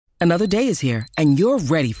Another day is here, and you're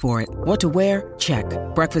ready for it. What to wear? Check.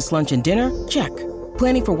 Breakfast, lunch, and dinner? Check.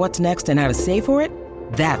 Planning for what's next and how to save for it?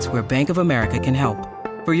 That's where Bank of America can help.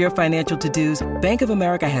 For your financial to-dos, Bank of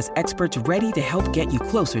America has experts ready to help get you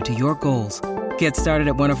closer to your goals. Get started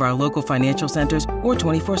at one of our local financial centers or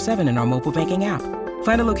 24/7 in our mobile banking app.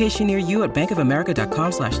 Find a location near you at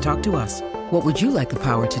bankofamerica.com/talktous. What would you like the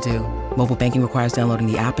power to do? Mobile banking requires downloading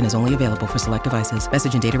the app and is only available for select devices.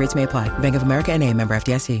 Message and data rates may apply. Bank of America N.A., member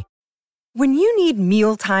FDIC. When you need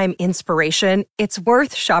mealtime inspiration, it's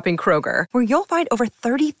worth shopping Kroger, where you'll find over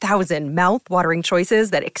 30,000 mouth-watering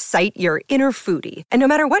choices that excite your inner foodie. And no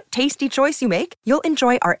matter what tasty choice you make, you'll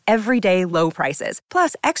enjoy our everyday low prices,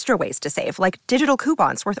 plus extra ways to save, like digital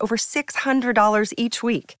coupons worth over $600 each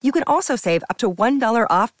week. You can also save up to $1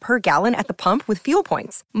 off per gallon at the pump with fuel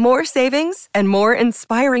points. More savings and more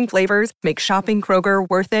inspiring flavors make shopping Kroger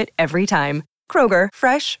worth it every time. Kroger,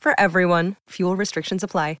 fresh for everyone. Fuel restrictions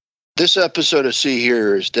apply. This episode of See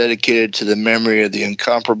Here is dedicated to the memory of the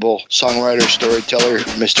incomparable songwriter, storyteller,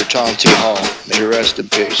 Mr. Tom T. Hall. May he rest in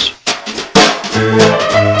peace.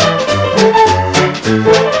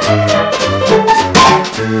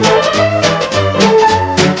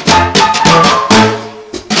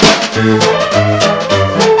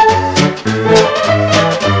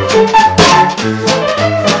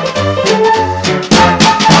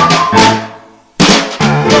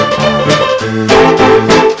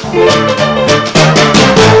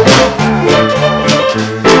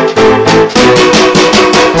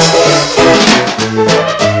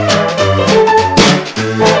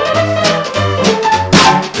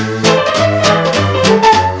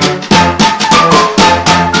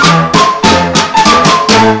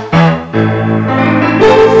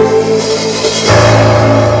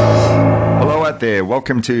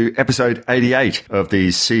 Welcome to episode 88 of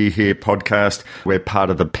the See Here podcast. We're part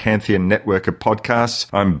of the Pantheon network of podcasts.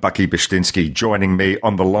 I'm Bucky Bashtinsky. Joining me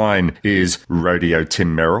on the line is Rodeo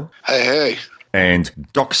Tim Merrill. Hey. And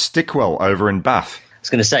Doc Stickwell over in Bath. I was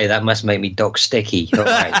going to say, that must make me Doc Sticky. All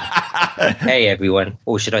right. Hey, everyone.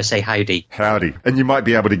 Or should I say howdy? Howdy. And you might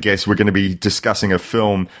be able to guess we're going to be discussing a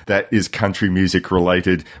film that is country music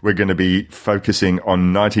related. We're going to be focusing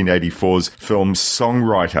on 1984's film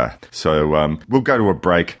Songwriter. So we'll go to a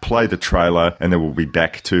break, play the trailer, and then we'll be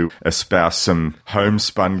back to espouse some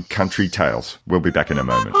homespun country tales. We'll be back in a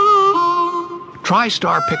moment.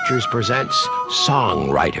 TriStar Pictures presents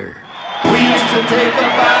Songwriter. We used to take a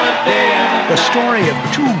ballot then. The story of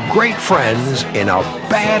two great friends in a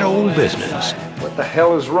bad old business. What the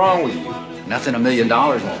hell is wrong with you? Nothing $1 million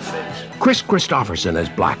won't fix. Chris Christopherson as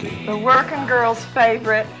Blackie. The working girl's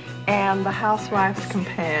favorite and the housewife's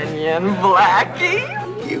companion,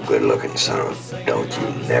 Blackie. You good-looking son, don't you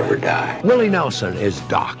never die. Willie Nelson is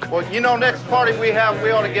Doc. Well, next party we have,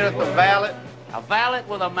 we ought to get at the valet. A valet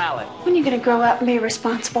with a mallet. When are you going to grow up and be a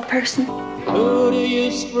responsible person? Who do you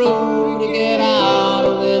screw to get out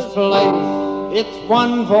of this place? It's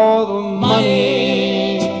one for the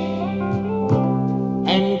money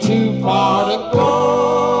and too far to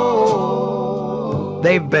go.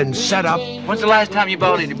 They've been set up. When's the last time you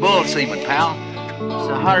bought any bull semen, pal? It's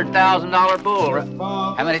a $100,000 bull.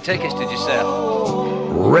 How many tickets did you sell?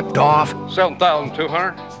 Ripped off.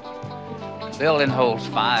 7,200. Building holds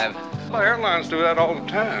 5. Well, airlines do that all the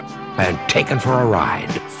time. And taken for a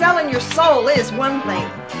ride. Selling your soul is one thing,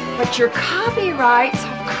 but your copyrights,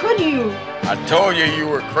 how could you? I told you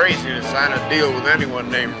were crazy to sign a deal with anyone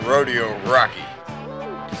named Rodeo Rocky.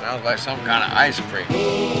 Sounds like some kind of ice cream.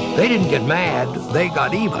 They didn't get mad, they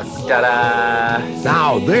got even. Ta-da!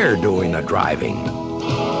 Now they're doing the driving.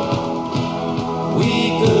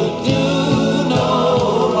 We could do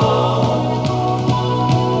no wrong.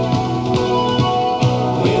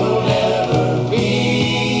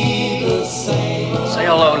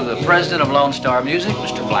 Hello to the president of Lone Star Music,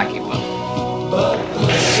 Mr. Blackie Wilson. But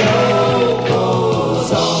the show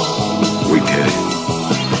goes on. We did it.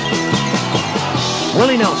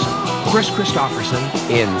 Willie Nelson, Chris Christopherson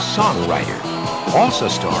in Songwriter. Also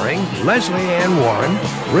starring Leslie Ann Warren,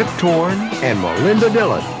 Rip Torn, and Melinda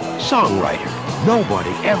Dillon. Songwriter.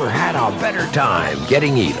 Nobody ever had a better time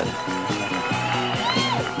getting even.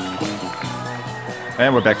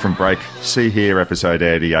 And we're back from break. See Here, episode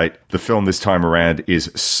 88. The film this time around is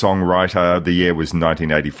Songwriter. The year was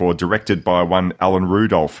 1984, directed by one Alan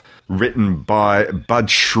Rudolph, written by Bud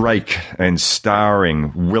Shrake and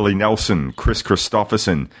starring Willie Nelson, Chris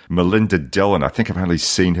Christopherson, Melinda Dillon. I think I've only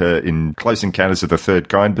seen her in Close Encounters of the Third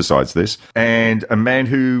Kind besides this. And a man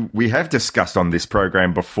who we have discussed on this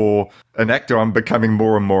program before, an actor I'm becoming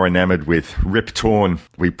more and more enamored with, Rip Torn.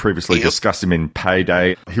 We previously discussed him in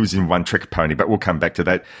Payday. He was in One Trick Pony, but we'll come back to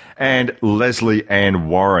that. And and Leslie Ann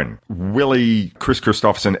Warren. Willie, Chris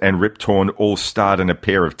Christopherson and Rip Torn all starred in a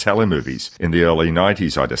pair of telemovies in the early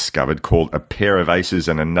 90s, I discovered, called A Pair of Aces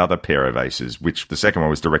and Another Pair of Aces, which the second one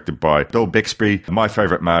was directed by Bill Bixby, My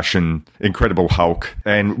Favorite Martian, Incredible Hulk,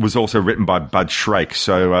 and was also written by Bud Shrake.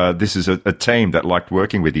 So this is a team that liked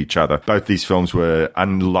working with each other. Both these films were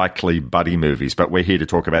unlikely buddy movies, but we're here to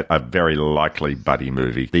talk about a very likely buddy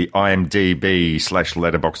movie. The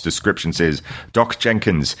IMDb/Letterboxd description says, Doc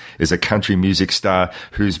Jenkins is a country music star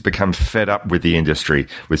who's become fed up with the industry.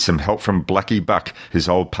 With some help from Blackie Buck, his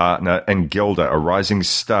old partner, and Gilda, a rising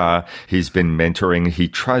star he's been mentoring, he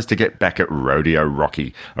tries to get back at Rodeo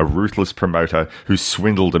Rocky, a ruthless promoter who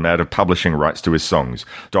swindled him out of publishing rights to his songs.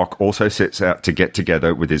 Doc also sets out to get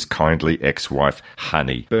together with his kindly ex-wife,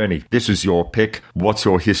 Honey. Bernie, this was your pick. What's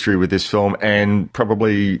your history with this film? And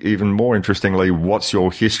probably even more interestingly, what's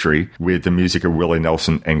your history with the music of Willie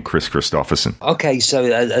Nelson and Chris Christopherson? Okay, so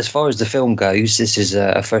as far as the film goes, this is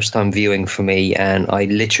a first-time viewing for me, and I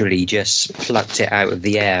literally just plucked it out of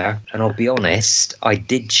the air. And I'll be honest, I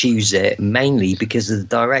did choose it mainly because of the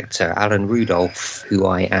director, Alan Rudolph, who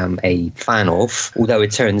I am a fan of, although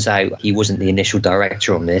it turns out he wasn't the initial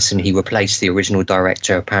director on this, and he replaced the original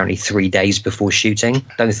director apparently 3 days before shooting.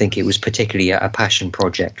 Don't think it was particularly a passion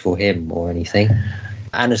project for him or anything.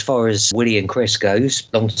 And as far as Willie and Chris goes,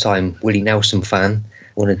 long-time Willie Nelson fan,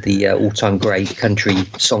 one of the all-time great country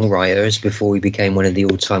songwriters before he became one of the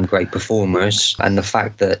all-time great performers. And the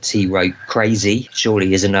fact that he wrote Crazy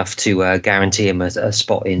surely is enough to guarantee him a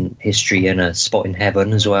spot in history and a spot in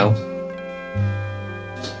heaven as well.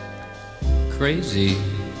 Crazy,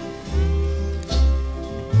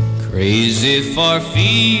 crazy for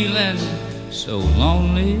feeling so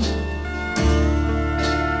lonely.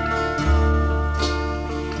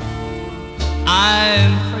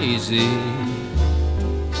 I'm crazy,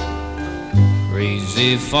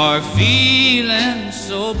 crazy for feeling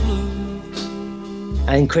so blue.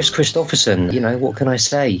 And Chris Christopherson, you know, what can I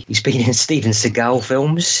say? He's been in Steven Seagal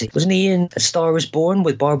films. Wasn't he in A Star Is Born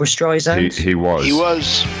with Barbra Streisand? He was. He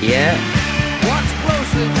was. Yeah. Watch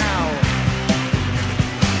closely now.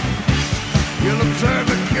 You'll observe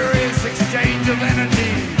a curious exchange of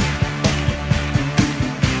energy.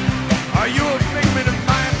 Are you a figment of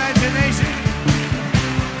my imagination?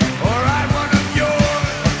 Or I one of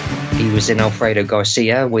yours? He was in Alfredo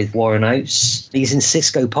Garcia with Warren Oates. He's in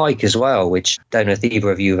Cisco Pike as well, which I don't know if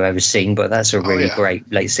either of you have ever seen, but that's a really great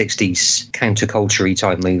late 60s counterculture-y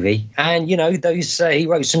type movie. And, you know, those he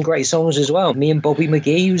wrote some great songs as well. Me and Bobby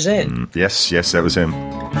McGee was it. Yes, that was him.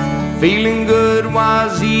 Feeling good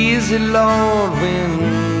was easy, Lord,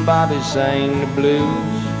 when Bobby sang the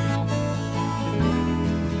blues.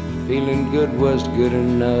 Feeling good was good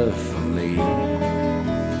enough for me.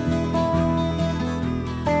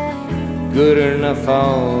 Good enough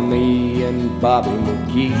for me and Bobby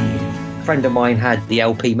McGee. A friend of mine had the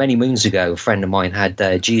LP many moons ago. A friend of mine had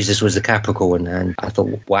Jesus Was a Capricorn, and I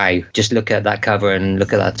thought, wow, just look at that cover and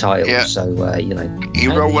look at that title. Yeah. So, you know. He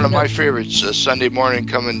wrote one of my favorites, Sunday Morning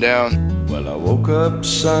Coming Down. Well, I woke up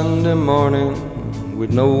Sunday morning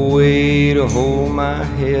with no way to hold my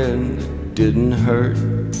head. It didn't hurt.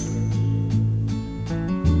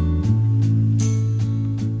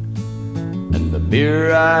 And the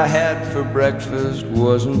beer I had for breakfast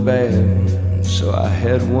wasn't bad, so I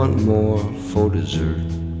had one more for dessert.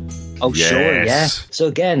 Oh, yes. Sure, yeah. So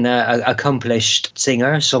again, accomplished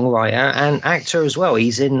singer, songwriter, and actor as well.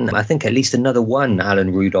 He's in, I think, at least another one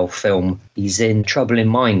Alan Rudolph film. He's in Trouble in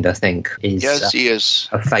Mind, I think. Yes, he is.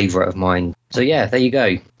 A favourite of mine. So yeah, there you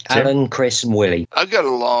go. Alan, Chris, and Willie. I've got a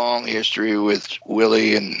long history with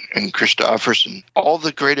Willie and Christopherson. All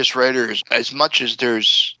the greatest writers, as much as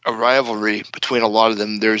there's a rivalry between a lot of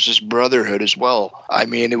them, there's this brotherhood as well. I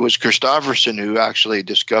mean, it was Christopherson who actually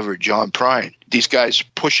discovered John Prine. These guys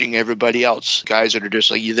pushing everybody else. Guys that are just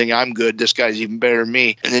like, you think I'm good, this guy's even better than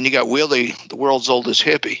me. And then you got Willie, the world's oldest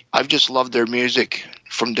hippie. I've just loved their music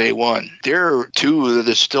from day one. They're two of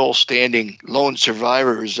the still standing lone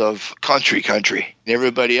survivors of country.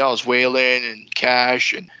 Everybody else, Waylon and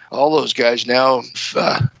Cash and all those guys now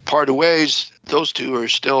parted ways. Those two are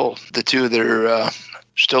still the two that are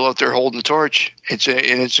still out there holding the torch. It's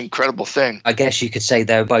an incredible thing. I guess you could say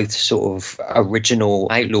they're both sort of original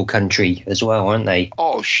outlaw country as well, aren't they?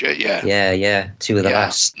 Oh, shit, yeah. Yeah. Two of the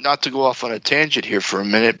last. Not to go off on a tangent here for a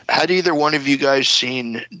minute. Had either one of you guys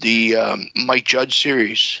seen the Mike Judge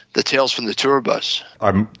series, The Tales from the Tour Bus?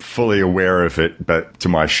 I'm fully aware of it, but to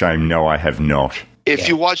my shame, no, I have not. If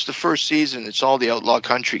you watch the first season, it's all the outlaw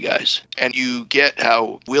country guys. And you get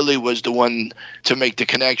how Willie was the one to make the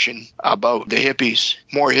connection about the hippies,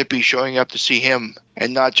 more hippies showing up to see him.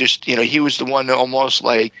 And not just, he was the one almost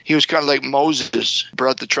like, he was kind of like Moses,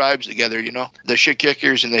 brought the tribes together, the shit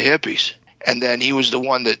kickers and the hippies. And then he was the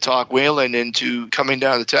one that talked Waylon into coming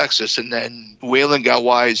down to Texas. And then Waylon got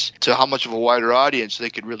wise to how much of a wider audience they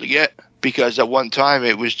could really get. Because at one time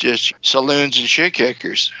it was just saloons and shit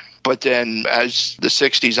kickers. But then as the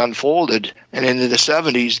 60s unfolded and into the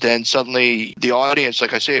 70s, then suddenly the audience,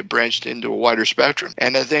 like I say, it branched into a wider spectrum.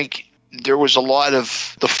 And I think there was a lot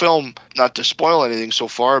of the film, not to spoil anything so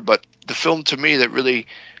far, but the film to me that really,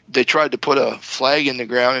 they tried to put a flag in the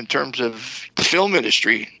ground in terms of the film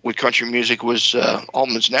industry with country music was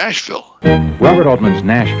Altman's Nashville. Robert Altman's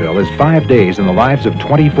Nashville is 5 days in the lives of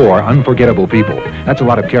 24 unforgettable people. That's a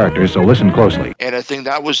lot of characters, so listen closely. And I think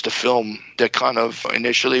that was the film that kind of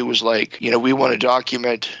initially was like, we want to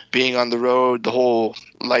document being on the road, the whole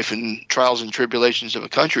life and trials and tribulations of a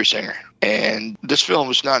country singer. And this film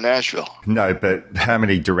was not Nashville. No, but how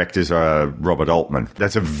many directors are Robert Altman?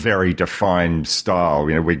 That's a very defined style.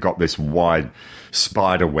 We've got this wide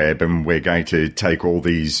spider web and we're going to take all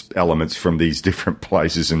these elements from these different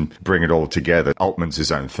places and bring it all together. Altman's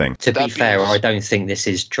his own thing. To be fair, I don't think this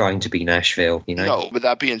is trying to be Nashville, No, but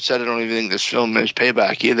that being said, I don't even think this film is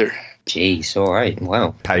Payback either. Jeez, all right,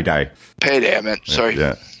 wow. Payday, I meant, sorry.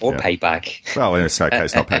 Yeah. Or Payback. Well, in this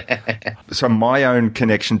case, not pay. So my own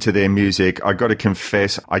connection to their music, I got to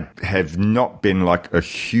confess, I have not been like a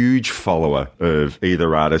huge follower of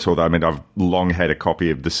either artist, although, I've long had a copy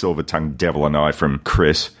of The Silver-Tongued Devil and I from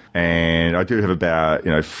Chris. And I do have about,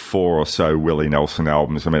 4 or so Willie Nelson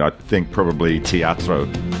albums. I think probably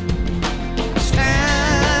Teatro.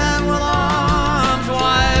 Stand with arms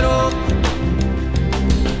wide open.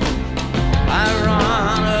 I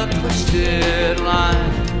run a twisted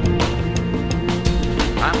line.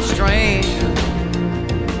 I'm strange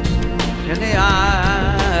in the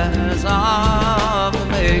eyes of the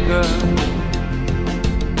maker.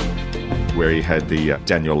 Where he had the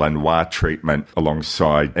Daniel Lanois treatment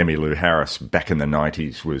alongside Emmylou Harris back in the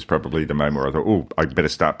 90s was probably the moment where I thought, I better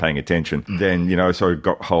start paying attention. Then, so I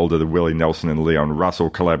got hold of the Willie Nelson and Leon Russell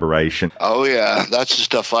collaboration. Oh, yeah, that's the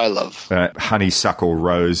stuff I love. Honeysuckle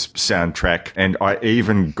Rose soundtrack. And I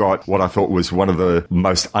even got what I thought was one of the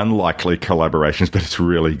most unlikely collaborations, but it's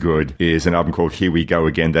really good, is an album called Here We Go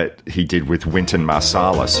Again that he did with Wynton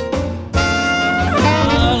Marsalis.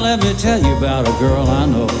 Let me tell you about a girl I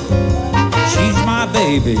know. She's my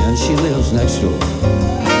baby and she lives next door.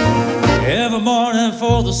 Every morning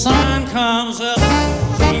before the sun comes up,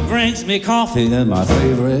 she brings me coffee in my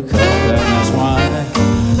favorite cup. And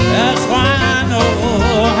that's why I know,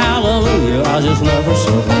 hallelujah, I just love her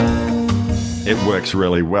so. It works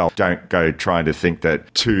really well. Don't go trying to think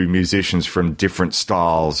that two musicians from different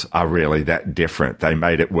styles are really that different. They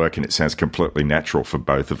made it work and it sounds completely natural for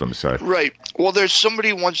both of them. So right. Well, there's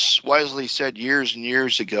somebody once wisely said years and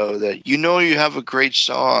years ago that you have a great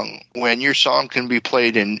song when your song can be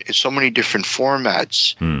played in so many different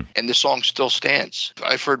formats and the song still stands.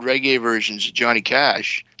 I've heard reggae versions of Johnny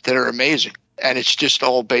Cash that are amazing. And it's just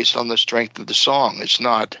all based on the strength of the song. It's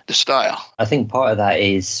not the style. I think part of that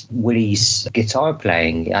is Willie's guitar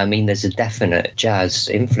playing. There's a definite jazz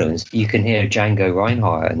influence. You can hear Django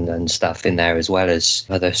Reinhardt and stuff in there as well as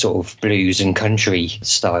other sort of blues and country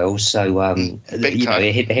styles. So,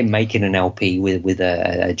 him making an LP with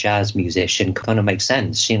a jazz musician kind of makes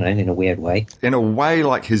sense, in a weird way. In a way,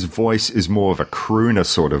 like his voice is more of a crooner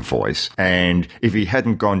sort of voice. And if he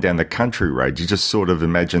hadn't gone down the country road, you just sort of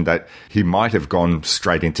imagine that he might have gone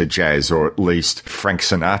straight into jazz or at least Frank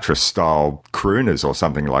Sinatra style crooners or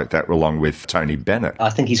something like that along with Tony Bennett. I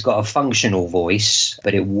think he's got a functional voice,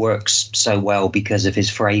 but it works so well because of his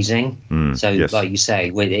phrasing. Yes. Like you say,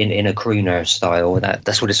 in a crooner style,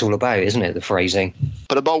 that's what it's all about, isn't it? The phrasing.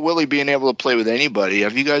 But about Willie being able to play with anybody,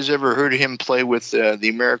 have you guys ever heard him play with the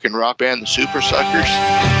American rock band, the Super Suckers?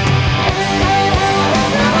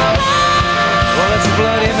 Well, it's a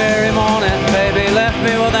Bloody Mary morning, baby left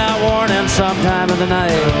me without warning sometime in the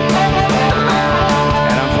night.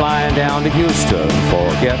 And I'm flying down to Houston,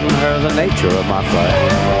 forgetting her the nature of my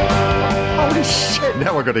flight. Holy shit,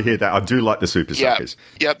 now I've got to hear that. I do like the Super Suckers.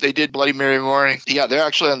 Yep, they did Bloody Mary Morning. Yeah, they're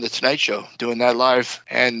actually on The Tonight Show doing that live.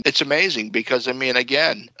 And it's amazing because,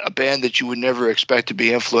 again, a band that you would never expect to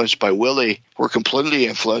be influenced by Willie were completely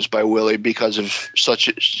influenced by Willie because of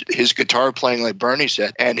his guitar playing, like Bernie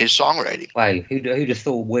said, and his songwriting. Wow, who'd have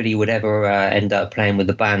thought Willie would ever end up playing with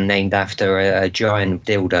a band named after a giant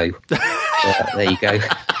dildo? There you go.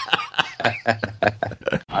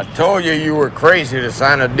 I told you were crazy to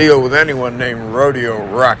sign a deal with anyone named Rodeo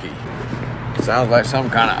Rocky. Sounds like some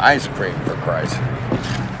kind of ice cream, for Christ's sake.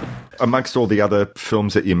 Amongst all the other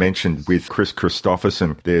films that you mentioned with Chris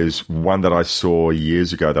Christopherson, there's one that I saw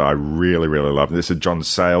years ago that I really, really love. This is a John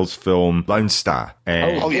Sayles film, Lone Star.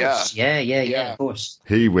 And Yeah, of course.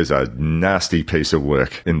 He was a nasty piece of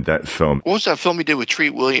work in that film. What was that film he did with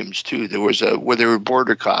Treat Williams, too? There was where they were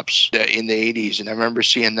border cops in the 80s, and I remember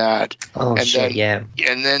seeing that. Oh, and shit, then, yeah.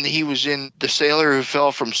 And then he was in The Sailor Who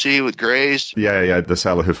Fell from Sea with Grace. Yeah, The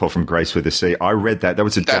Sailor Who Fell from Grace with the Sea. I read that. That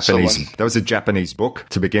was a Japanese book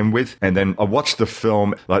to begin with. And then I watched the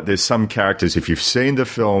film. Like, there's some characters, if you've seen the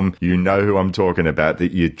film, you know who I'm talking about,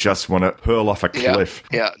 that you just want to hurl off a cliff.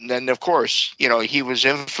 Yeah, and then, of course, he was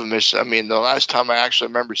infamous. I mean, the last time I actually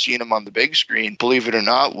remember seeing him on the big screen, believe it or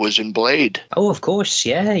not, was in Blade. Oh, of course,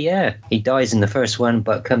 yeah. He dies in the first one,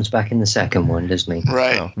 but comes back in the second one, doesn't he?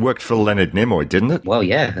 Right. Oh, worked for Leonard Nimoy, didn't it? Well,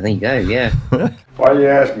 yeah, there you go, yeah. Why are you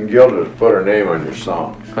asking Gilda to put her name on your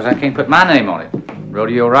song? Because I can't put my name on it.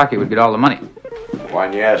 Rodeo Rocky would get all the money. Why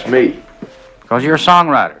didn't you ask me? Because you're a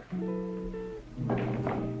songwriter.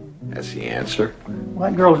 That's the answer. Well,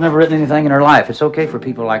 that girl's never written anything in her life. It's okay for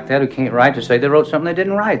people like that who can't write to say they wrote something they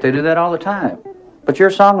didn't write. They do that all the time. But you're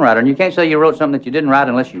a songwriter, and you can't say you wrote something that you didn't write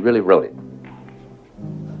unless you really wrote it.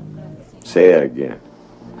 Say that again.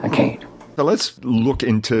 I can't. So let's look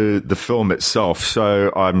into the film itself.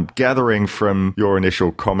 So I'm gathering from your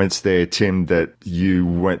initial comments there, Tim, that you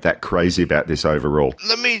weren't that crazy about this overall.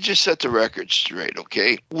 Let me just set the record straight,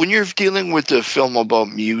 okay? When you're dealing with a film about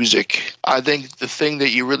music, I think the thing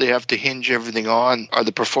that you really have to hinge everything on are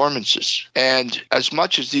the performances. And as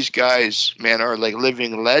much as these guys, man, are like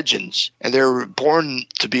living legends, and they're born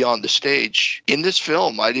to be on the stage, in this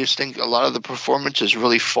film, I just think a lot of the performances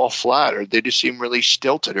really fall flat, or they just seem really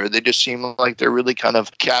stilted, or they just seem like they're really kind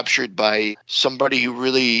of captured by somebody who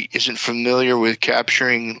really isn't familiar with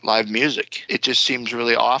capturing live music. It just seems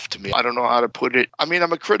really off to me. I don't know how to put it. I mean,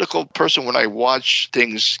 I'm a critical person when I watch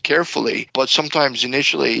things carefully, but sometimes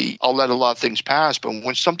initially I'll let a lot of things pass. But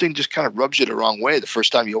when something just kind of rubs you the wrong way the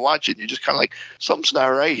first time you watch it, you're just kind of like, something's not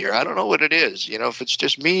right here. I don't know what it is. If it's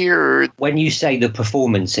just me or... When you say the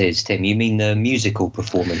performances, Tim, you mean the musical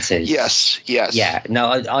performances? Yes. Yeah, no,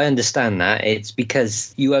 I understand that. It's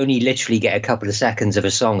because you only literally get a couple of seconds of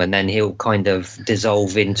a song and then he'll kind of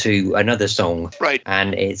dissolve into another song. Right.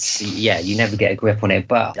 And it's, you never get a grip on it.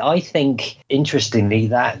 But I think, interestingly,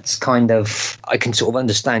 that's kind of, I can sort of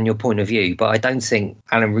understand your point of view, but I don't think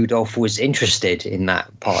Alan Rudolph was interested in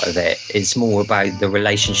that part of it. It's more about the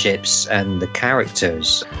relationships and the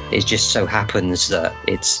characters. It just so happens that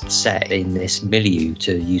it's set in this milieu,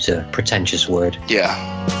 to use a pretentious word.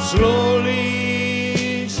 Yeah.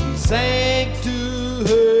 Slowly she sank to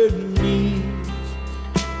her knees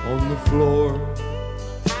on the floor,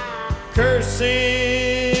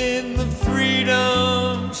 cursing the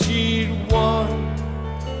freedom she'd won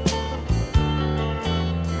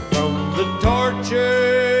from the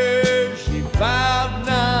torture she vowed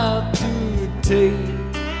not to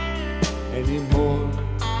take anymore,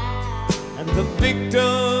 and the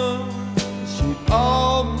victim she'd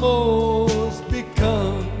almost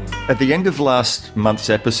become. At the end of last month's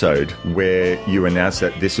episode, where you announced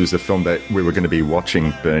that this was the film that we were going to be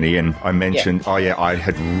watching, Bernie, and I mentioned, I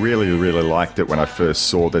had really, really liked it when I first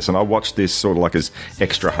saw this, and I watched this sort of like as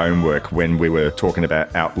extra homework when we were talking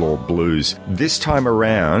about Outlaw Blues. This time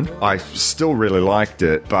around, I still really liked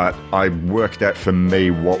it, but I worked out for me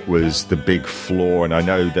what was the big flaw, and I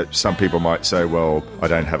know that some people might say, well, I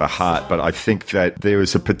don't have a heart, but I think that there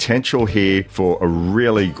is a potential here for a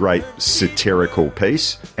really great satirical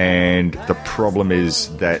piece, and the problem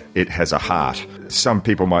is that it has a heart. Some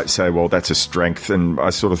people might say, well, that's a strength, and I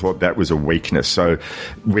sort of thought that was a weakness. So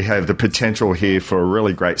we have the potential here for a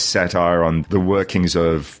really great satire on the workings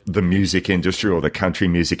of the music industry or the country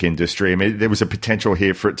music industry. I mean, there was a potential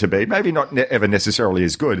here for it to be maybe not ever necessarily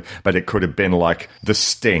as good, but it could have been like The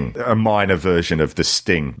Sting, a minor version of The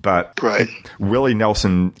Sting. But right. Willie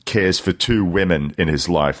Nelson cares for two women in his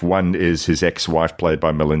life. One is his ex-wife, played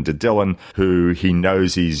by Melinda Dillon, who he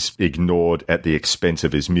knows he's ignored at the expense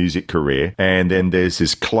of his music career. And then there's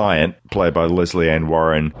his client, played by Leslie Ann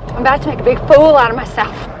Warren. I'm about to make a big fool out of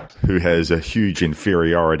myself. who has a huge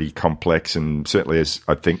inferiority complex and certainly has,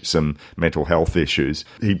 I think, some mental health issues.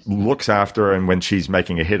 He looks after her, and when she's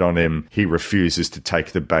making a hit on him, he refuses to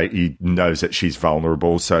take the bait. He knows that she's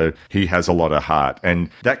vulnerable, so he has a lot of heart. And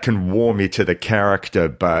that can warm me to the character,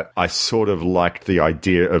 but I sort of liked the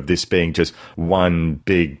idea of this being just one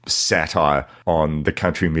big satire on the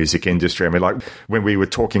country music industry. I mean, like when we were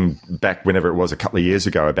talking back whenever it was a couple of years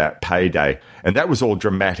ago about Payday, and that was all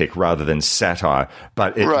dramatic rather than satire,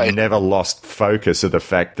 but it never lost focus of the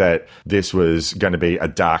fact that this was going to be a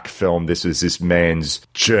dark film. This was this man's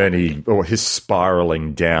journey or his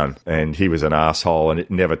spiraling down, and he was an asshole, and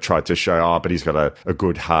it never tried to show, but he's got a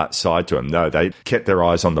good heart side to him. No, they kept their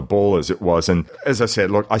eyes on the ball as it was. And as I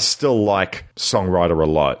said, look, I still like Songwriter a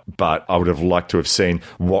lot, but I would have liked to have seen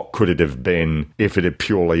what could it have been if it had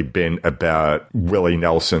purely been about Willie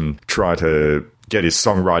Nelson trying to get his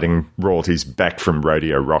songwriting royalties back from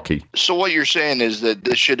Rodeo Rocky. So what you're saying is that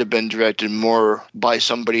this should have been directed more by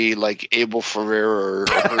somebody like Abel Ferrara or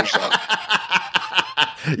Herzog.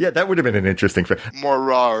 Yeah, that would have been an interesting film. More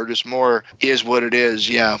raw, or just more is what it is.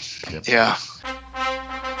 Yeah. Yep. Yeah.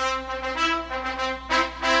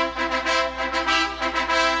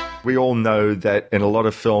 We all know that in a lot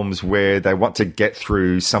of films where they want to get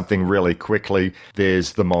through something really quickly,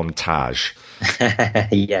 there's the montage.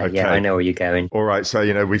 Yeah, I know where you're going. All right,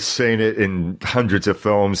 so, we've seen it in hundreds of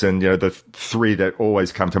films, and, the three that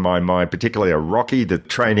always come to my mind, particularly are Rocky, the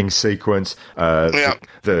training sequence,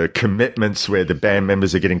 the commitments where the band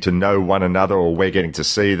members are getting to know one another, or we're getting to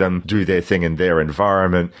see them do their thing in their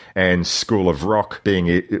environment, and School of Rock,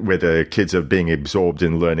 being where the kids are being absorbed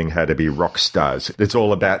in learning how to be rock stars. It's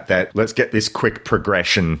all about that. Let's get this quick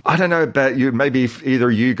progression. I don't know about you, maybe if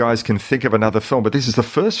either of you guys can think of another film, but this is the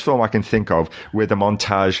first film I can think of where the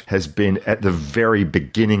montage has been at the very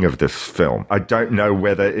beginning of the film. I don't know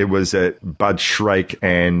whether it was that Bud Shrake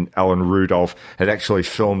and Alan Rudolph had actually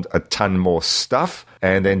filmed a ton more stuff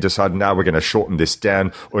and then decided, no, we're going to shorten this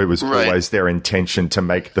down, or it was always their intention to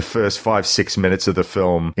make the first 5-6 minutes of the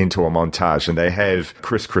film into a montage. And they have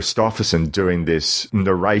Chris Christopherson doing this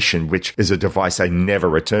narration, which is a device they never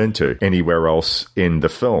return to anywhere else in the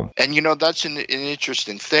film. And, that's an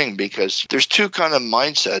interesting thing, because there's two kind of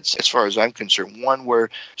mindsets as far as I'm concerned. One where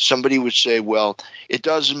somebody would say, well, it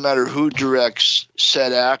doesn't matter who directs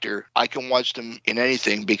said actor. I can watch them in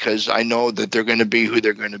anything because I know that they're going to be who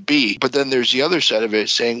they're going to be. But then there's the other side of it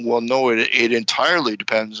saying, well, no, it entirely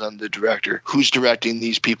depends on the director who's directing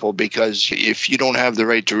these people, because if you don't have the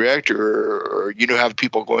right director, or you don't have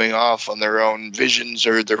people going off on their own visions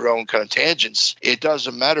or their own kind of tangents, it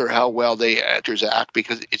doesn't matter how well the actors act,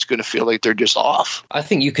 because it's going to feel like they're just off. I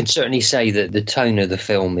think you can certainly say that the tone of the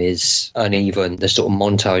film is uneven. The sort of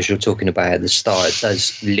montage you're talking about at the start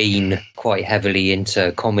does lean quite heavily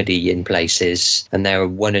into comedy in places, and there are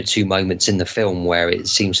one or two moments in the film where it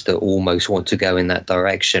seems to almost want to go in that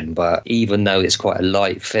direction, but even though it's quite a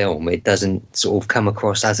light film, it doesn't sort of come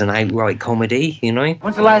across as an outright comedy,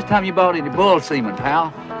 When's the last time you bought any bull semen,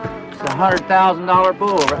 pal? It's a $100,000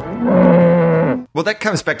 bull, right? Well, that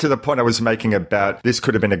comes back to the point I was making about this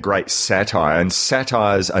could have been a great satire, and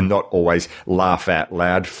satires are not always laugh out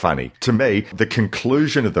loud funny. To me, the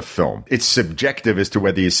conclusion of the film, it's subjective as to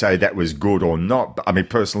whether you say that was good or not. I mean,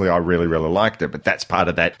 personally, I really, really liked it, but that's part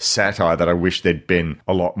of that satire that I wish there'd been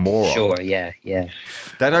a lot more of. Sure, yeah.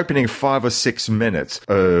 That opening 5 or 6 minutes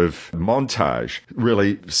of montage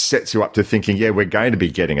really sets you up to thinking, yeah, we're going to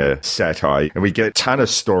be getting a satire, and we get a ton of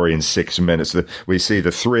story in 6 minutes. We see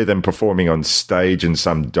the three of them performing on stage in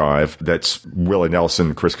some dive. That's Willie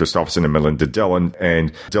Nelson, Chris Christopherson, and Melinda Dillon,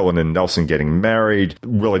 and Dillon and Nelson getting married.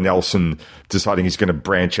 Willie Nelson deciding he's going to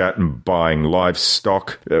branch out and buying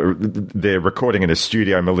livestock. They're recording in a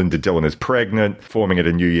studio. Melinda Dillon is pregnant, forming at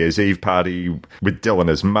a New Year's Eve party with Dillon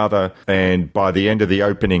as mother, and by the end of the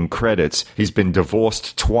opening credits, he's been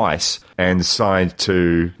divorced twice and signed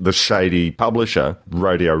to the shady publisher,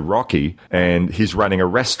 Rodeo Rocky, and he's running a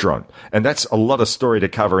restaurant. And that's a lot of story to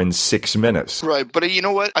cover in 6 minutes. Right, but you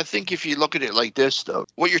know what? I think if you look at it like this, though,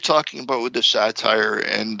 what you're talking about with the satire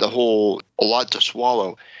and the whole a lot to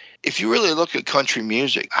swallow, if you really look at country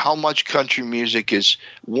music, how much country music is,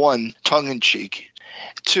 one, tongue-in-cheek,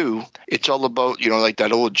 two, it's all about, like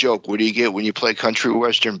that old joke, what do you get when you play country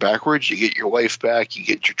western backwards? You get your wife back, you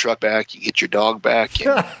get your truck back, you get your dog back.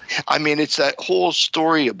 I mean, it's that whole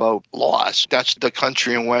story about loss. That's the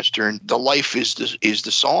country and western. The life is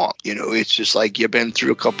the song. It's just like you've been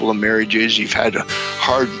through a couple of marriages, you've had a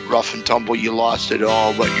hard, rough and tumble, you lost it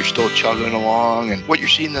all, but you're still chugging along. And what you're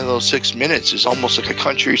seeing in those 6 minutes is almost like a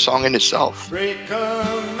country song in itself. Break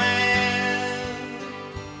a man,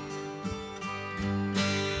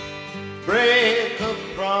 break a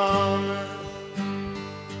promise.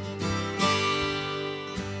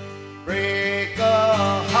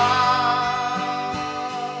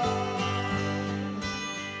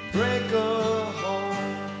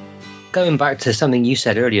 Going back to something you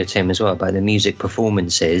said earlier, Tim, as well, about the music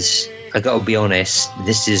performances, I got to be honest,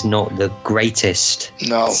 this is not the greatest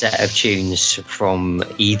set of tunes from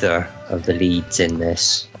either of the leads in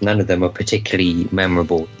this. None of them are particularly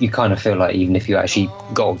memorable. You kind of feel like even if you actually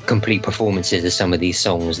got complete performances of some of these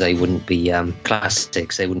songs, they wouldn't be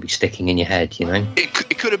classics. They wouldn't be sticking in your head, you know?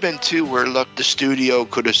 It could have been, too, where, look, the studio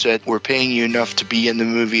could have said, we're paying you enough to be in the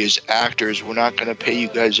movie as actors. We're not going to pay you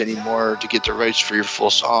guys anymore to get the rights for your full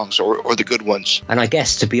songs or the good ones. And I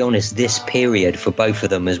guess, to be honest, this period for both of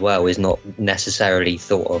them as well is not necessarily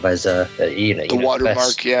thought of as a watermark,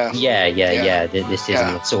 best. Yeah. This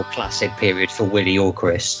isn't a sort of classic period for Willie or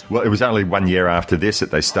Chris. Well, it was only 1 year after this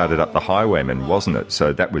that they started up the Highwaymen, wasn't it?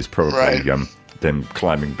 So that was probably them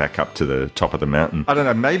climbing back up to the top of the mountain. I don't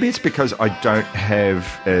know, maybe it's because I don't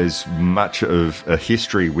have as much of a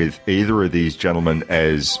history with either of these gentlemen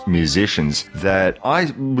as musicians that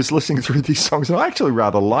I was listening through these songs and I actually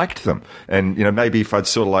rather liked them. And, maybe if I'd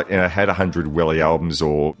sort of had 100 Willie albums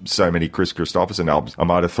or so many Chris Christopherson albums, I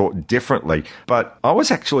might have thought differently. But I was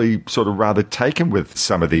actually sort of rather taken with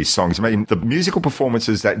some of these songs. I mean, the musical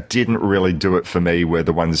performances that didn't really do it for me were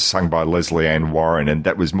the ones sung by Leslie Ann Warren, and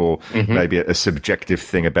that was more maybe a subjective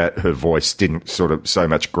thing about her voice didn't sort of so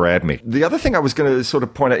much grab me. The other thing I was going to sort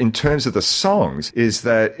of point out in terms of the songs is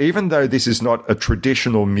that even though this is not a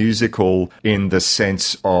traditional musical in the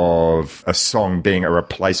sense of a song being a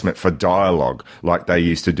replacement for dialogue like they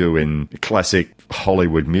used to do in classic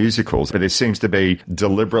Hollywood musicals, but there seems to be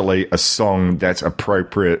deliberately a song that's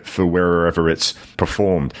appropriate for wherever it's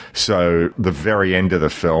performed. So the very end of the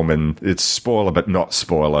film, and it's spoiler but not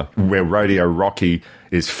spoiler, where Rodeo Rocky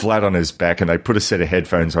is flat on his back and they put a set of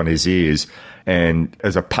headphones on his ears, and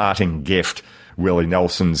as a parting gift, Willie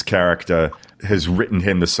Nelson's character has written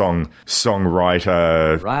him the song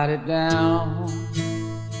Songwriter. Write it down,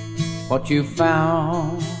 what you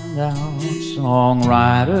found out,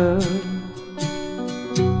 songwriter.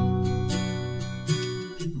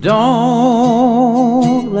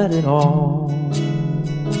 Don't let it all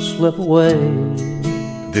slip away.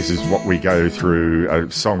 This is what we go through.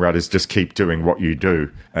 Songwriters just keep doing what you do.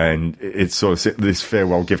 And it's sort of this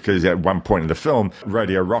farewell gift, because at one point in the film,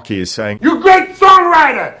 Rodeo Rocky is saying, "You great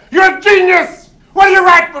songwriter! You're a genius! What do you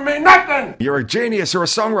write for me? Nothing! You're a genius, you're a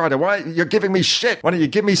songwriter. Why you're giving me shit? Why don't you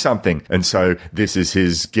give me something?" And so this is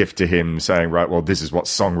his gift to him, saying, right, well, this is what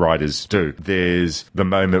songwriters do. There's the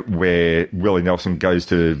moment where Willie Nelson goes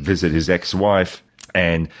to visit his ex-wife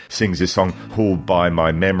and sings this song, "Who'll Buy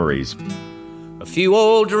My Memories." A few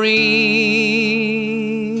old dreams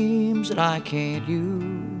that I can't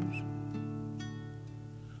use.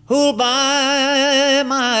 Who'll buy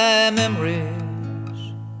my memories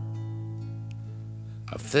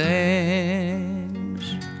of things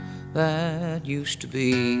that used to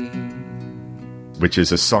be? Which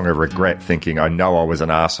is a song of regret, thinking, I know I was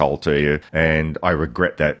an asshole to you, and I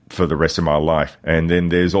regret that for the rest of my life. And then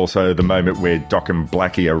there's also the moment where Doc and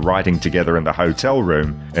Blackie are writing together in the hotel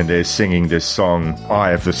room, and they're singing this song,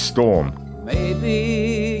 Eye of the Storm.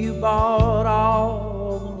 Maybe you bought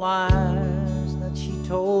all the lies that she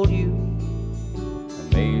told you,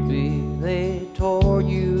 and maybe they tore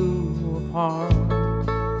you apart.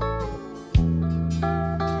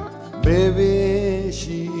 Maybe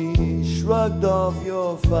she shrugged off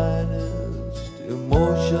your finest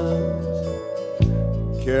emotions,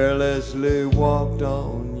 carelessly walked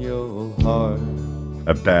on your heart.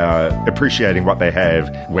 About appreciating what they have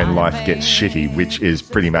when life gets shitty, which is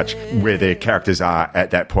pretty much where their characters are at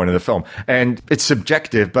that point in the film. And it's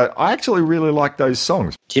subjective, but I actually really like those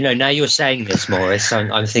songs. Do you know, now you're saying this, Morris,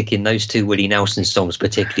 I'm thinking those two Willie Nelson songs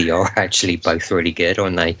particularly are actually both really good,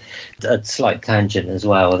 aren't they? A slight tangent as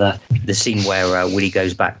well, the scene where Willie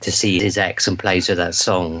goes back to see his ex and plays her that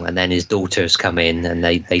song, and then his daughters come in and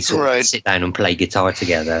they sort of sit down and play guitar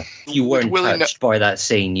together. If you weren't touched by that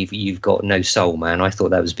scene, you've got no soul, man. I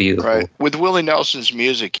thought that was beautiful. Right. With Willie Nelson's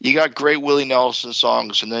music, you got great Willie Nelson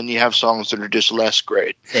songs, and then you have songs that are just less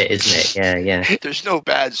great. Isn't it? Yeah. There's no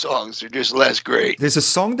bad songs. They're just less great. There's a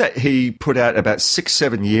song that he put out about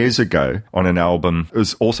 6-7 years ago on an album. It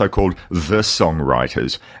was also called The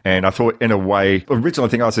Songwriters. And I thought, in a way, originally I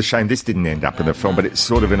think I was ashamed this didn't end up in the film, but it's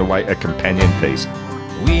sort of, in a way, a companion piece.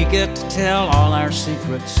 We get to tell all our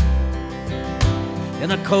secrets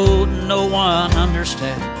in a code no one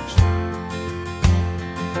understands.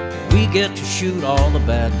 We get to shoot all the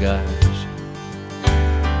bad guys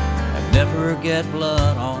and never get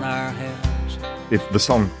blood on our hands. If the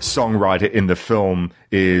song Songwriter in the film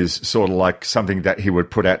is sort of like something that he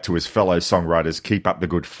would put out to his fellow songwriters, keep up the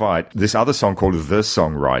good fight. This other song called The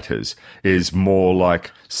Songwriters is more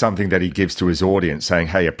like something that he gives to his audience, saying,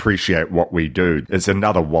 hey, appreciate what we do. It's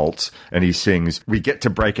another waltz, and he sings, we get to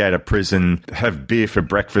break out of prison, have beer for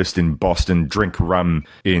breakfast in Boston, drink rum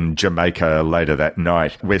in Jamaica later that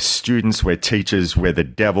night. We're students, we're teachers, we're the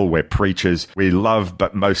devil, we're preachers, we love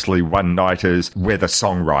but mostly one-nighters, we're the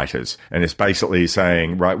songwriters. And it's basically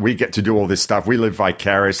saying, right, we get to do all this stuff, we live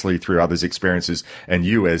vicariously through others' experiences, and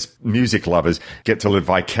you as music lovers get to live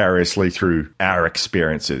vicariously through our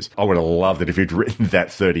experiences. I would have loved it if he'd written that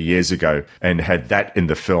 30 years ago and had that in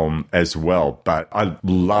the film as well. But I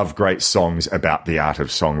love great songs about the art of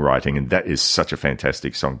songwriting, and that is such a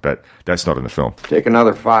fantastic song, but that's not in the film. Take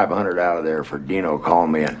another 500 out of there for Dino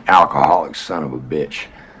calling me an alcoholic son of a bitch.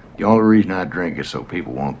 The only reason I drink is so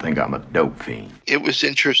people won't think I'm a dope fiend. It was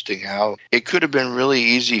interesting how it could have been really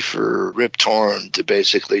easy for Rip Torn to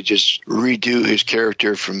basically just redo his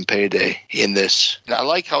character from Payday in this. And I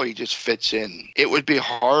like how he just fits in. It would be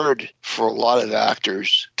hard for a lot of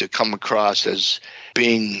actors to come across as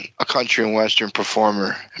being a country and western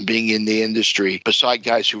performer and being in the industry beside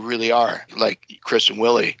guys who really are, like Chris and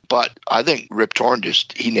Willie. But I think Rip Torn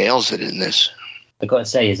he nails it in this. I got to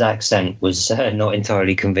say, his accent was not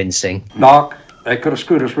entirely convincing. Doc, they could have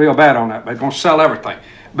screwed us real bad on that. They're going to sell everything.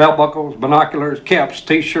 Belt buckles, binoculars, caps,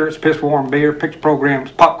 T-shirts, piss-warm beer, picture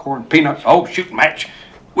programs, popcorn, peanuts, oh, shooting match.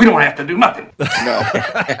 We don't have to do nothing. No.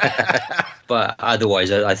 But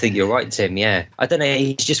otherwise, I think you're right, Tim, yeah. I don't know,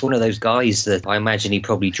 he's just one of those guys that I imagine he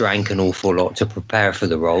probably drank an awful lot to prepare for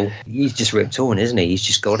the role. He's just Rip Torn, isn't he? He's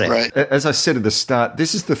just got it. Right. As I said at the start,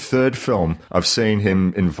 this is the third film I've seen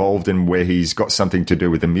him involved in where he's got something to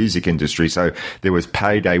do with the music industry. So there was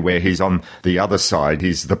Payday, where he's on the other side.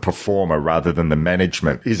 He's the performer rather than the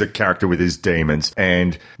management. He's a character with his demons.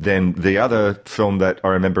 And then the other film that I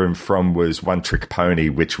remember him from was One Trick Pony,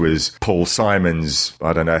 which was Paul Simon's,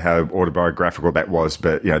 I don't know how autobiographical that was,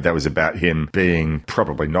 but that was about him being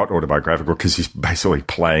probably not autobiographical because he's basically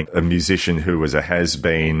playing a musician who was a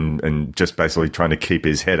has-been and just basically trying to keep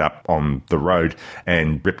his head up on the road.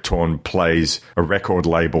 And Rip Torn plays a record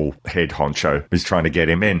label head honcho who's trying to get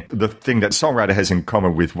him in. The thing that Songwriter has in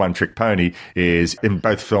common with One Trick Pony is in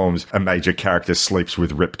both films, a major character sleeps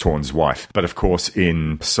with Rip Torn's wife. But of course,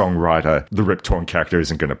 in Songwriter, the Rip Torn character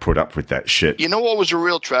isn't going to put up with that shit. You know what was a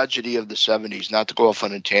real tragedy of the 70s? Not to go off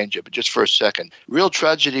on a tangent, but just for a second. Real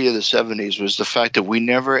tragedy of the 70s was the fact that we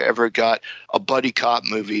never ever got a buddy cop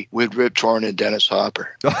movie with Rip Torn and Dennis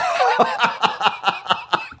Hopper.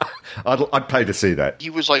 I'd pay to see that. He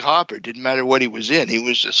was like Hopper. Didn't matter what he was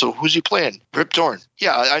in. So who's he playing? Rip Torn.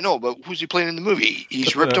 Yeah, I know, but who's he playing in the movie?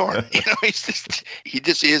 He's Rip Torn. He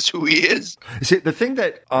just is who he is. See, the thing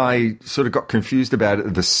that I sort of got confused about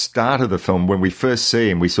at the start of the film, when we first see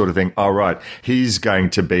him, we sort of think, all right, he's going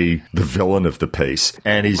to be the villain of the piece,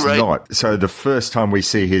 and he's not. So the first time we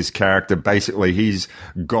see his character, basically he's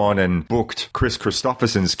gone and booked Chris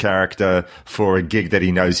Christopherson's character for a gig that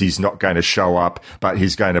he knows he's not going to show up, but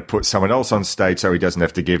he's going to put someone else on stage so he doesn't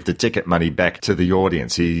have to give the ticket money back to the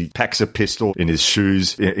audience. He packs a pistol in his shoes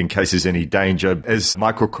in case there's any danger. As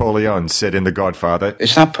Michael Corleone said in The Godfather,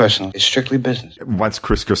 it's not personal, it's strictly business. Once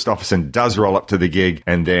Chris Christopherson does roll up to the gig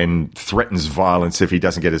and then threatens violence if he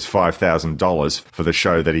doesn't get his $5,000 for the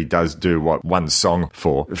show that he does do, one song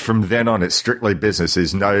for. From then on, it's strictly business.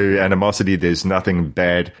 There's no animosity, there's nothing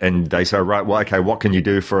bad. And they say, right, well, okay, what can you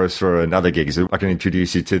do for us for another gig? So I can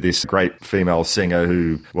introduce you to this great female singer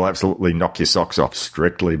who will absolutely knock your socks off.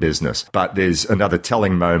 Strictly business. But there's another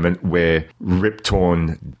telling moment where Rip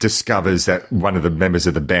Torn discovers that one of the members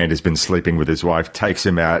of the band has been sleeping with his wife, takes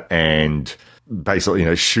him out and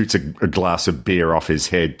basically, shoots a glass of beer off his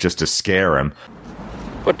head just to scare him.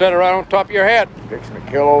 Put that right on top of your head. Fixing to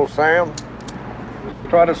kill old Sam?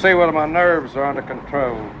 Try to see whether my nerves are under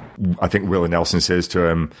control. I think Willie Nelson says to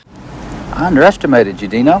him, I underestimated you,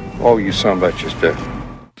 Dino. Oh, you son of a bitch, Dick.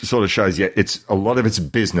 Sort of shows, it's a lot of it's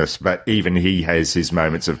business, but even he has his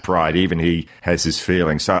moments of pride. Even he has his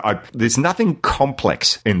feelings. So there's nothing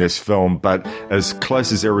complex in this film, but as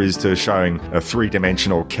close as there is to showing a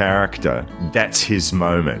three-dimensional character, that's his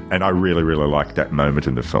moment. And I really, really like that moment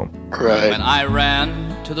in the film. Right. When I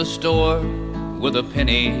ran to the store with a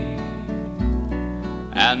penny,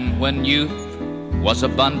 and when youth was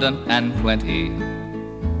abundant and plenty,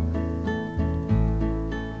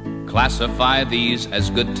 classify these as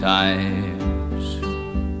good times.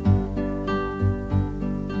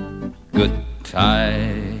 Good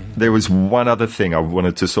times. There was one other thing I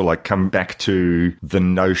wanted to sort of like come back to, the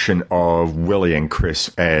notion of Willie and Chris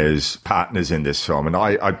as partners in this film. And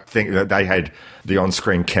I think that they had the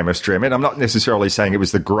on-screen chemistry. I mean, I'm not necessarily saying it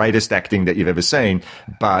was the greatest acting that you've ever seen,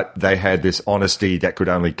 but they had this honesty that could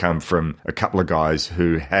only come from a couple of guys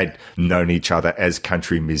who had known each other as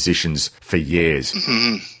country musicians for years.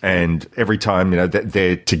 Mm-hmm. And every time,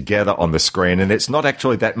 they're together on the screen, and it's not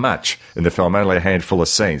actually that much in the film, only a handful of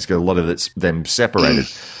scenes, because a lot of it's them separated.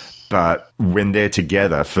 But when they're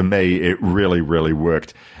together, for me, it really, really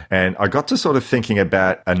worked. And I got to sort of thinking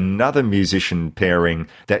about another musician pairing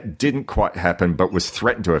that didn't quite happen, but was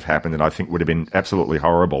threatened to have happened, and I think would have been absolutely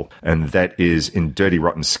horrible. And that is in Dirty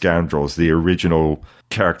Rotten Scoundrels. The original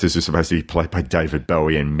characters are supposed to be played by David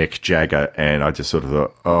Bowie and Mick Jagger, and I just sort of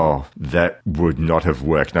thought, oh, that would not have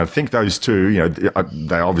worked. And I think those two,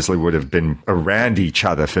 they obviously would have been around each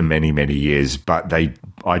other for many, many years, but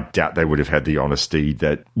I doubt they would have had the honesty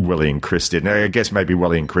that Willie and Chris did. Now, I guess maybe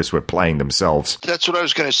Willie and Chris were playing themselves. That's what I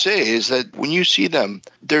was going to say, is that when you see them,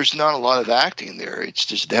 there's not a lot of acting there. It's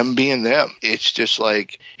just them being them. It's just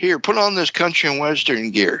like, here, put on this country and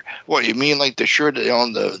western gear. What, you mean like the shirt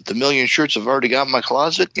on the million shirts I've already got in my closet?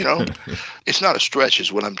 It's not a stretch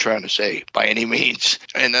is what I'm trying to say by any means.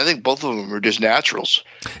 And I think both of them are just naturals.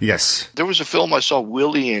 Yes. There was a film I saw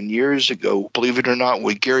Willie in years ago, believe it or not,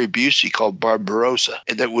 with Gary Busey called Barbarossa.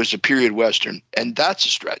 And that was a period western. And that's a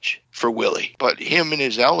stretch for Willie. But him in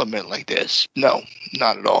his element like this, no,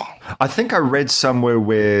 not at all. I think I read somewhere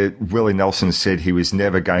where Willie Nelson said he was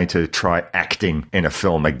never going to try acting in a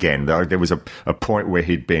film again. There was a point where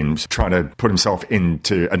he'd been trying to put himself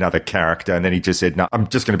into another character, and then he just said, no, I'm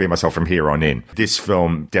just going to be myself from here on in. This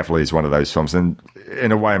film definitely is one of those films. And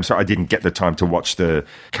in a way, I'm sorry I didn't get the time to watch the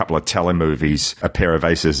couple of telemovies, A Pair of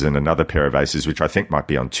Aces and Another Pair of Aces, which I think might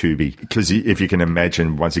be on Tubi. Because if you can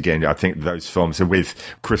imagine, once again, I think those films are with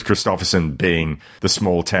Chris Christopherson being the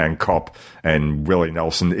small town cop and Willie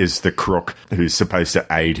Nelson is the crook who's supposed to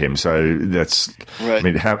aid him. So that's, right. I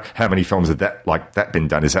mean, how many films have that been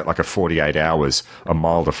done? Is that like a 48 hours, a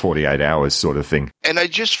mile to 48 hours sort of thing? And I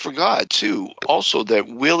just forgot, too, also that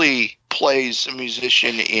Willie plays a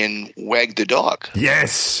musician in Wag the Dog.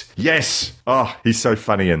 Yes. Oh, he's so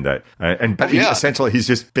funny in that. Essentially, he's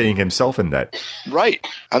just being himself in that. Right.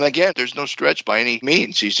 And again, there's no stretch by any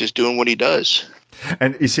means. He's just doing what he does.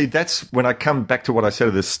 And you see, that's when I come back to what I said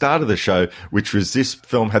at the start of the show, which was this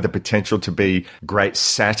film had the potential to be great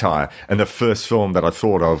satire. And the first film that I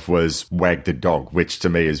thought of was Wag the Dog, which to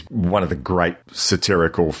me is one of the great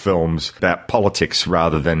satirical films about politics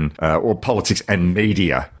rather than, or politics and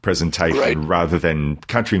media presentation rather than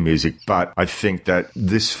country music. But I think that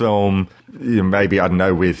this film, maybe, I don't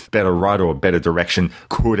know, with better writer or better direction,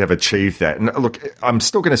 could have achieved that. And look, I'm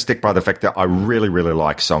still going to stick by the fact that I really, really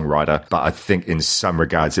like Songwriter, but I think in some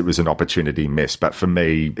regards it was an opportunity missed. But for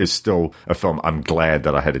me, it's still a film I'm glad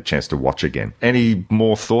that I had a chance to watch again. Any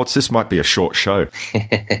more thoughts? This might be a short show.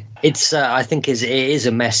 I think it is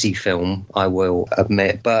a messy film, I will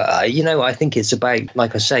admit. But, I think it's about,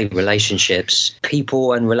 like I say, relationships.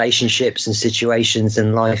 People and relationships and situations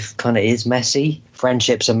in life kind of is messy.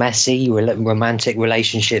 Friendships are messy, romantic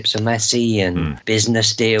relationships are messy, and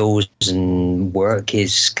business deals and work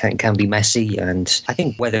can be messy. And I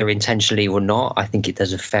think whether intentionally or not, I think it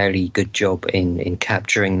does a fairly good job in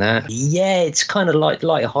capturing that. Yeah, it's kind of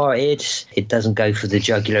light-hearted. It doesn't go for the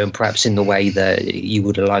jugular, and perhaps in the way that you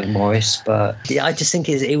would have liked Morris. But yeah, I just think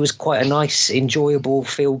it was quite a nice, enjoyable,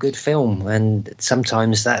 feel-good film. And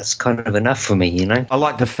sometimes that's kind of enough for me, I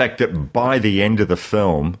like the fact that by the end of the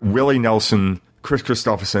film, Willie Nelson, Chris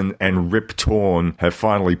Christopherson and Rip Torn have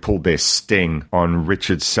finally pulled their sting on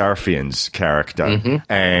Richard Sarafian's character,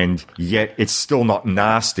 and yet it's still not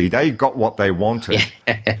nasty. They got what they wanted,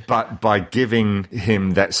 but by giving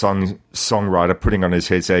him that songwriter, putting on his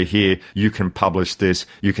head, say, here, you can publish this,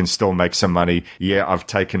 you can still make some money. Yeah, I've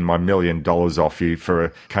taken my $1 million off you for a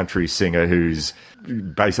country singer who's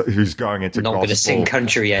going into not going to sing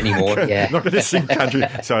country anymore. Yeah, not going to sing country.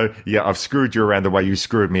 So yeah, I've screwed you around the way you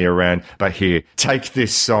screwed me around. But here, take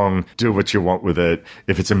this song, do what you want with it.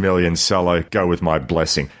 If it's $1 million seller, go with my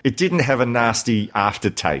blessing. It didn't have a nasty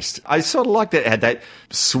aftertaste. I sort of liked that it had that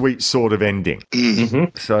sweet sort of ending.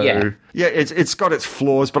 So yeah, it's got its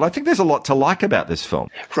flaws, but I think there's a lot to like about this film.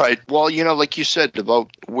 Right. Well, like you said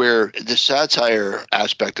about where the satire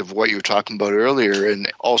aspect of what you were talking about earlier,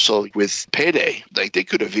 and also with Payday, like they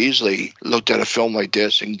could have easily looked at a film like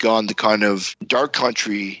this and gone the kind of dark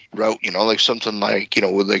country route, like something like,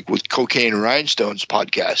 with Cocaine Rhinestones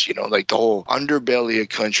podcast, like the whole underbelly of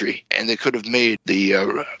country. And they could have made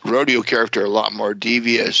the rodeo character a lot more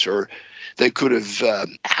devious, or they could have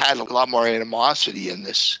had a lot more animosity in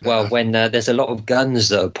this. Well, when there's a lot of guns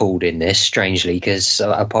that are pulled in this, strangely, because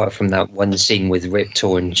apart from that one scene with Rip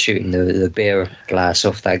Torn shooting the beer glass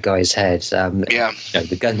off that guy's head,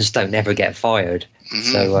 the guns don't ever get fired.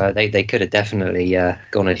 Mm-hmm. So they could have definitely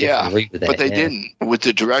gone a different route with it. But they didn't. With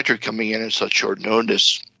the director coming in at such short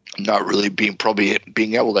notice, not really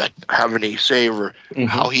being able to have any say over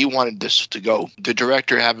how he wanted this to go. The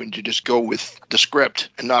director having to just go with the script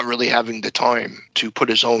and not really having the time to put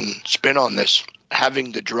his own spin on this.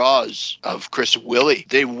 Having the draws of Chris and Willie,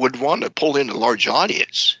 they would want to pull in a large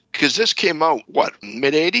audience. Because this came out,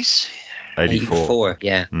 mid-'80s? 84,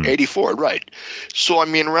 yeah. 84, right. So, I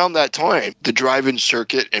mean, around that time, the drive-in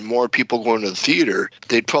circuit and more people going to the theater,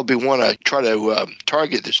 they'd probably want to try to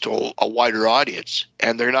target this to a wider audience.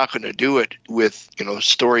 And they're not going to do it with,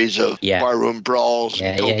 stories of barroom brawls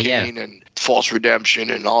and cocaine and false redemption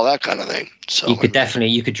and all that kind of thing. So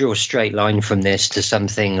you could draw a straight line from this to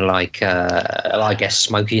something like, I guess,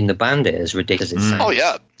 Smokey and the Bandit, as ridiculous as it sounds. Oh,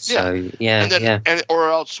 yeah. So, or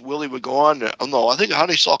else Willie would go on. I think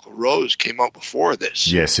Honeysuckle Rose came out before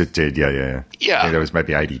this. Yes, it did. Yeah. That was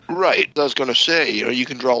maybe 80. Right. I was going to say, you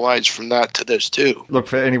can draw lines from that to this too. Look,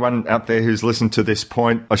 for anyone out there who's listened to this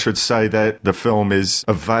point, I should say that the film is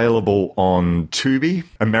available on Tubi,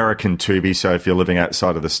 American Tubi. So if you're living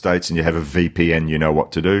outside of the States and you have a VPN, you know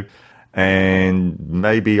what to do. And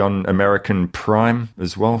maybe on American Prime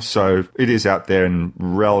as well. So it is out there and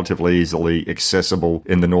relatively easily accessible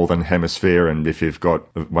in the Northern Hemisphere. And if you've got,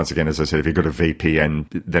 once again, as I said, if you've got a VPN,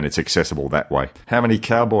 then it's accessible that way. How many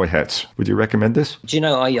cowboy hats? Would you recommend this? Do you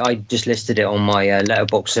know, I just listed it on my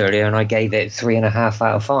letterbox earlier and I gave it 3.5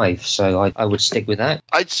 out of 5. So I would stick with that.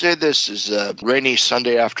 I'd say this is a rainy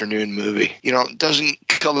Sunday afternoon movie. It doesn't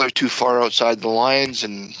color too far outside the lines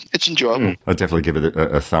and it's enjoyable. I'd definitely give it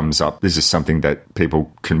a thumbs up. This is something that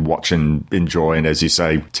people can watch and enjoy. And as you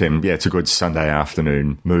say, Tim, it's a good Sunday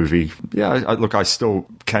afternoon movie. Yeah, I still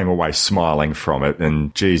came away smiling from it.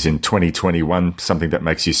 And geez, in 2021, something that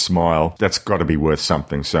makes you smile, that's got to be worth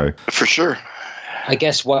something. So for sure. I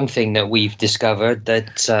guess one thing that we've discovered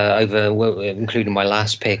that including my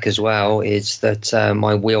last pick as well, is that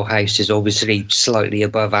my wheelhouse is obviously slightly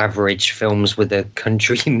above average films with a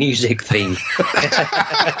country music theme.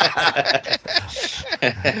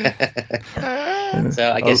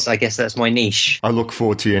 So I guess that's my niche. I look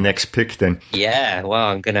forward to your next pick then. Yeah, well,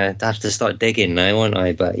 I'm going to have to start digging now, won't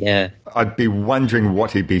I? But yeah. I'd be wondering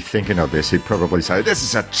what he'd be thinking of this. He'd probably say, this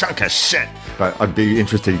is a chunk of shit. But I'd be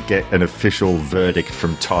interested to get an official verdict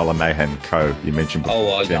from Tyler Mahan Co. You mentioned before.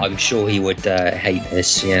 Oh, I'm sure he would hate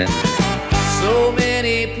this, yeah. So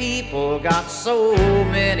many people got so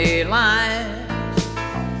many lines.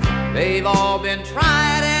 They've all been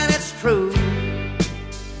tried and it's true.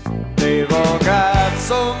 They've all got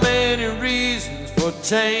so many reasons for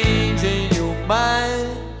changing your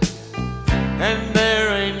mind. And there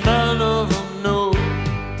ain't none of them new.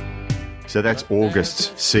 So that's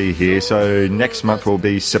August, see here. So next month will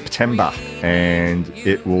be September, and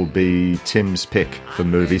it will be Tim's pick for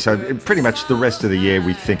movies. So pretty much the rest of the year,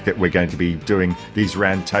 we think that we're going to be doing these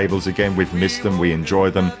round tables again. We've missed them. We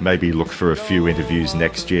enjoy them. Maybe look for a few interviews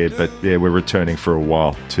next year. But yeah, we're returning for a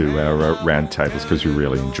while to our round tables because we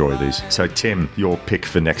really enjoy these. So Tim, your pick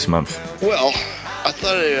for next month. Well, I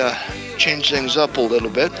thought I'd change things up a little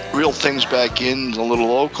bit. Reel things back in a little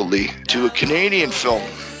locally to a Canadian film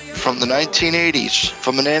from the 1980s,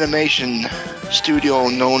 from an animation studio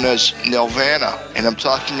known as Nelvana. And I'm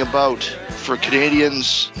talking about, for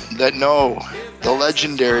Canadians that know, the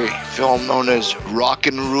legendary film known as Rock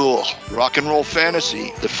and Roll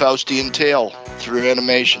Fantasy, the Faustian Tale through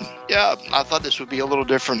animation. Yeah, I thought this would be a little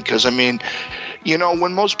different because, when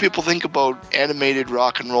most people think about animated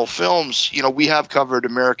rock and roll films, we have covered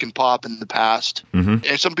American pop in the past. Mm-hmm.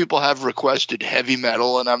 And some people have requested heavy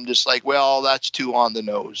metal, and I'm just like, well, that's too on the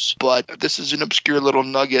nose. But this is an obscure little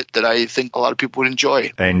nugget that I think a lot of people would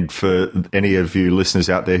enjoy. And for any of you listeners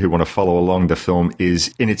out there who want to follow along, the film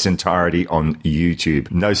is in its entirety on YouTube.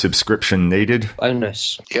 No subscription needed.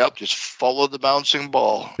 Bonus. Yep, just follow the bouncing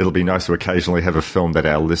ball. It'll be nice to occasionally have a film that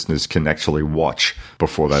our listeners can actually watch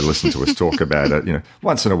before they listen to us talk about it.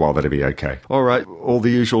 Once in a while, that'd be okay. All right, all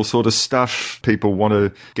the usual sort of stuff. People want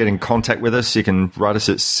to get in contact with us, you can write us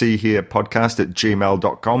at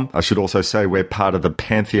seeherepodcast@gmail.com. I should also say we're part of the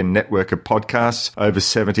Pantheon network of podcasts, over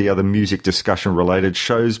 70 other music discussion related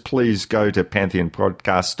shows. Please go to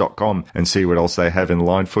pantheonpodcast.com and see what else they have in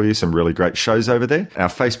line for you. Some really great shows over there. Our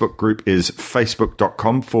Facebook group is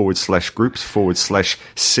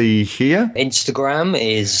facebook.com/groups/see here. Instagram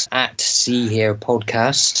is @see here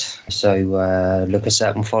podcast. So look us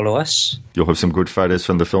up and follow us. You'll have some good photos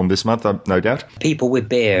from the film this month, no doubt. People with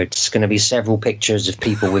beards. Going to be several pictures of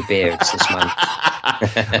people with beards this month.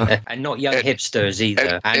 And not young hipsters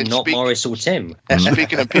either. And not Morris or Tim. And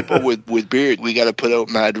speaking of people with beard, we got to put out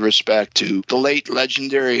mad respect to the late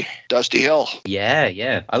legendary Dusty Hill.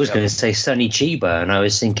 Yeah. I was going to say Sonny Chiba, and I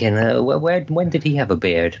was thinking, when did he have a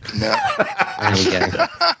beard? No. There we go.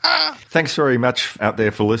 Thanks very much out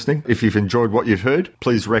there for listening. If you've enjoyed what you've heard,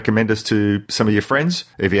 please recommend us to some of your friends.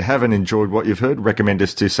 If you haven't enjoyed what you've heard, recommend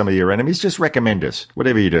us to some of your enemies. Just recommend us,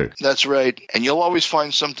 whatever you do. That's right. And you'll always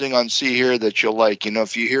find something on See Here that you'll like. You know,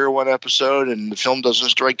 if you hear one episode and the film doesn't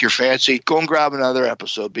strike your fancy, go and grab another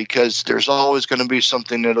episode, because there's always going to be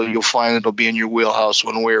something you'll find that'll be in your wheelhouse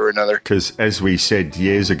one way or another. Because as we said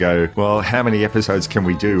years ago, well, how many episodes can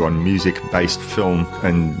we do on music-based film?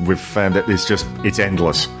 And we've found that it's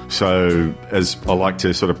endless. So as I like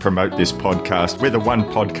to sort of promote this podcast, we're the one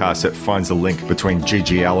podcast that finds a link between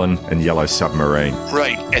G.G. Allin and Yellow Submarine.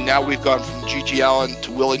 Right. And now we've gone from G.G. Allin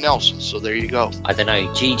to Willie Nelson. So there you go. I don't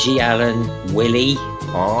know. G.G. Allin, Willie.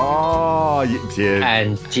 Oh, yeah.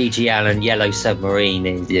 And G.G. Allin, Yellow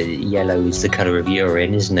Submarine. Yellow is the colour of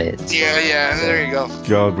urine, isn't it? Yeah. There you go.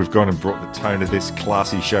 God, we've gone and brought the tone of this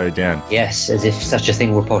classy show down. Yes, as if such a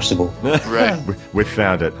thing were possible. Right. We've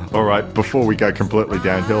found it. All right, before we go completely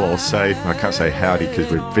downhill, I can't say howdy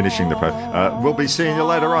because we're finishing the post. We'll be seeing you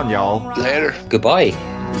later on, y'all. Later. Goodbye.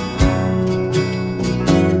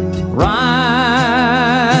 Ride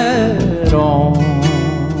on,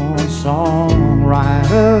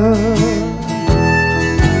 songwriter.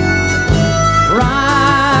 Ride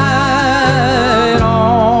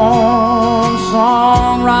on,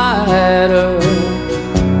 songwriter.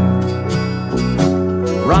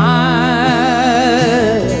 Ride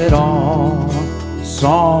on,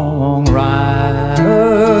 songwriter.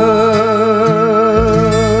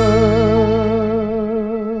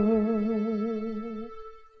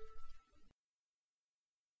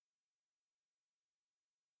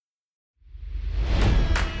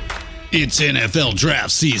 It's NFL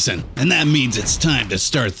draft season, and that means it's time to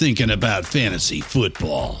start thinking about fantasy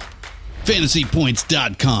football.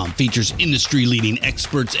 FantasyPoints.com features industry-leading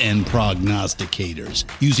experts and prognosticators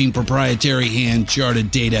using proprietary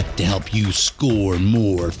hand-charted data to help you score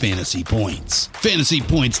more fantasy points.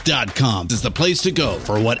 FantasyPoints.com is the place to go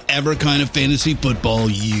for whatever kind of fantasy football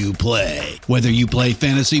you play. Whether you play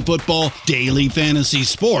fantasy football, daily fantasy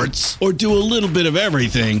sports, or do a little bit of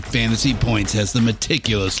everything, Fantasy Points has the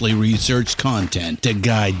meticulously researched content to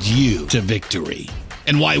guide you to victory.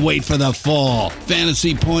 And why wait for the fall?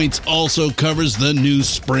 Fantasy Points also covers the new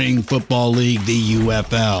spring football league, the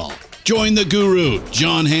UFL. Join the guru,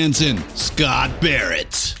 John Hansen, Scott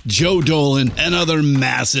Barrett, Joe Dolan, and other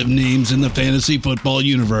massive names in the fantasy football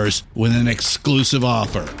universe with an exclusive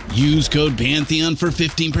offer. Use code Pantheon for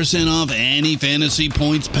 15% off any Fantasy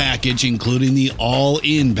Points package, including the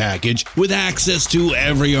all-in package, with access to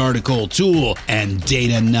every article, tool, and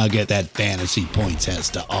data nugget that Fantasy Points has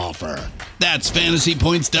to offer. That's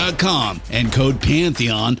FantasyPoints.com and code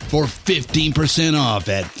Pantheon for 15% off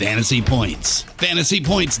at Fantasy Points.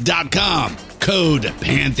 FantasyPoints.com, code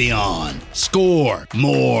Pantheon. Score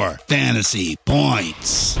more fantasy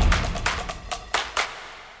points.